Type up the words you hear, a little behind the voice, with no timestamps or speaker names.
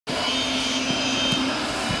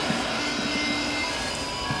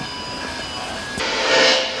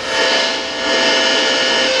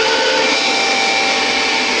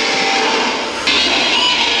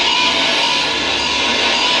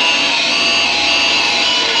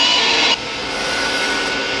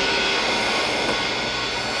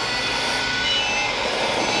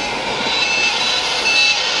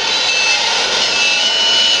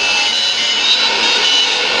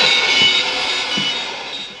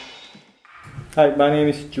Hi, my name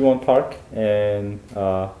is Joo Won Park, and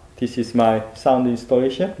this is my sound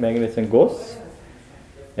installation, Magnets and Ghosts.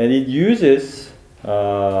 And it uses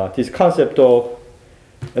this concept of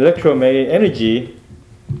electromagnetic energy,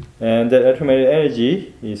 and that electromagnetic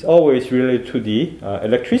energy is always related to the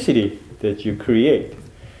electricity that you create.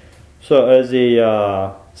 So as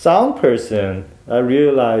a sound person, I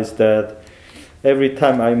realized that every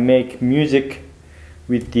time I make music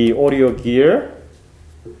with the audio gear,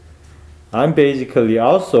 I'm basically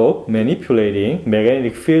also manipulating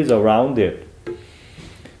magnetic fields around it.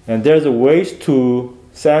 And there's a ways to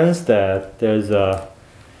sense that. There's a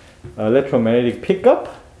electromagnetic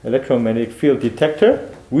pickup, electromagnetic field detector,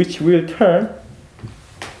 which will turn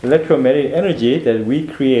electromagnetic energy that we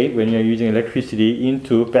create when you're using electricity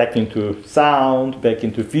back into sound, back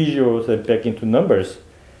into visuals, and back into numbers.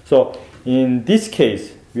 So in this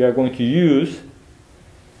case, we are going to use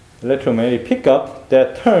electromagnetic pickup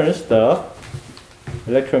that turns the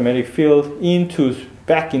electromagnetic field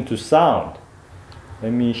back into sound.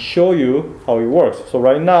 Let me show you how it works. So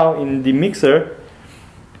right now in the mixer,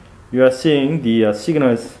 you are seeing the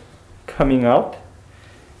signals coming out,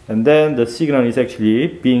 and then the signal is actually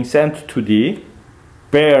being sent to the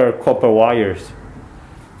bare copper wires.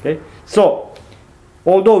 Okay, so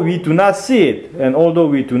although we do not see it and although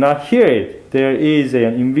we do not hear it, there is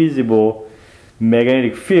an invisible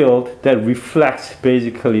magnetic field that reflects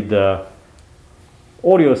basically the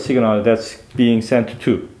audio signal that's being sent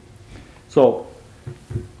to. So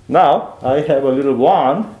now I have a little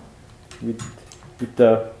wand with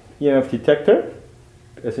the EMF detector,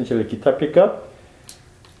 essentially guitar pickup,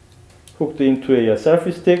 hooked into a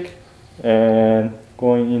selfie stick and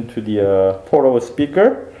going into the portable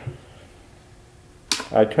speaker.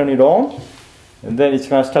 I turn it on, and then it's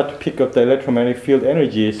going to start to pick up the electromagnetic field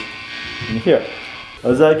energies in here.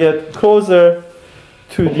 As I get closer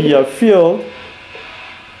to the field,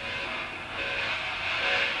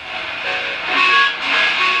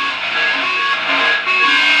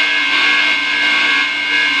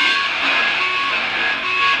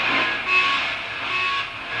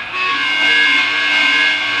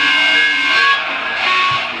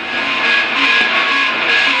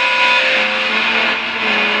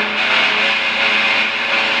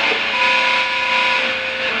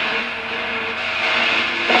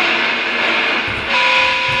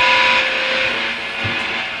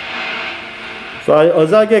 so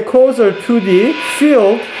as I get closer to the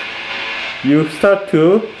field, you start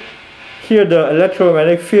to hear the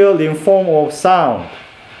electromagnetic field in form of sound.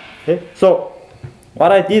 Okay? So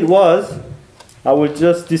what I did was,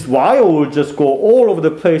 this wire would just go all over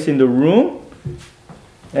the place in the room,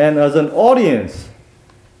 and as an audience,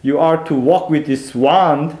 you are to walk with this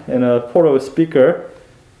wand and a portable speaker.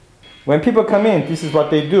 When people come in, this is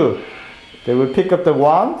what they do. They will pick up the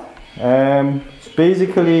wand and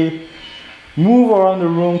basically move around the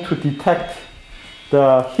room to detect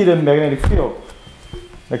the hidden magnetic field,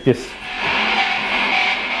 like this.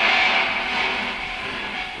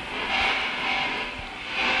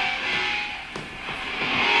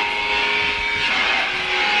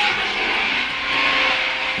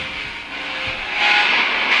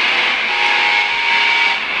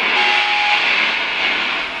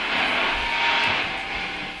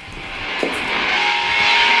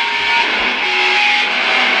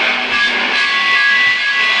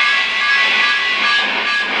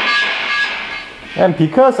 And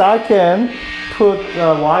because I can put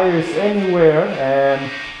wires anywhere,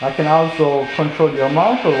 and I can also control the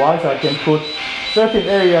amount of wires, I can put certain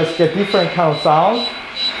areas get different kind of sounds,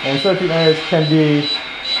 and certain areas can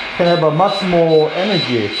have a much more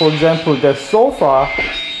energy. For example, the sofa,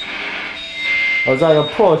 as I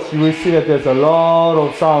approach, you will see that there's a lot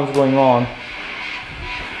of sounds going on.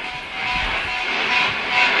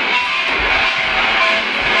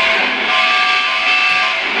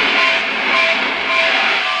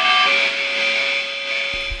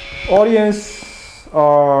 Audience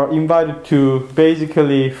are invited to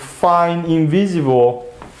basically find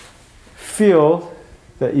invisible field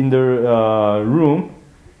in the room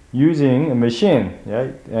using a machine,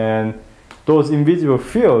 right? And those invisible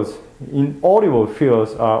fields, inaudible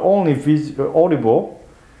fields, are only audible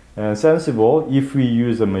and sensible if we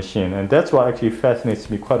use a machine. And that's what actually fascinates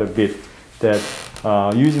me quite a bit, that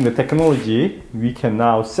using the technology, we can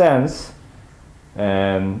now sense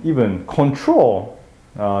and even control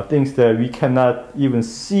things that we cannot even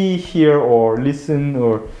see, hear, or listen,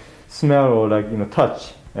 or smell, or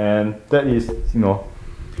touch. And that is,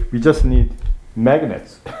 we just need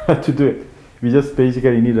magnets to do it. We just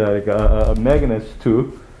basically need a magnet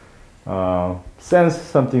to sense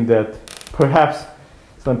something that perhaps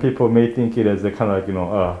some people may think it as a kind of like, you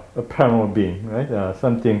know, a paranormal being, right?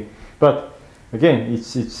 Something, but again,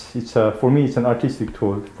 it's for me it's an artistic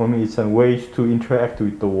tool. For me, it's a way to interact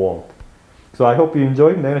with the world. So I hope you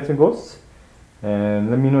enjoy Magnets and Ghosts, and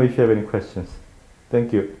let me know if you have any questions.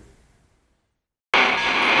 Thank you.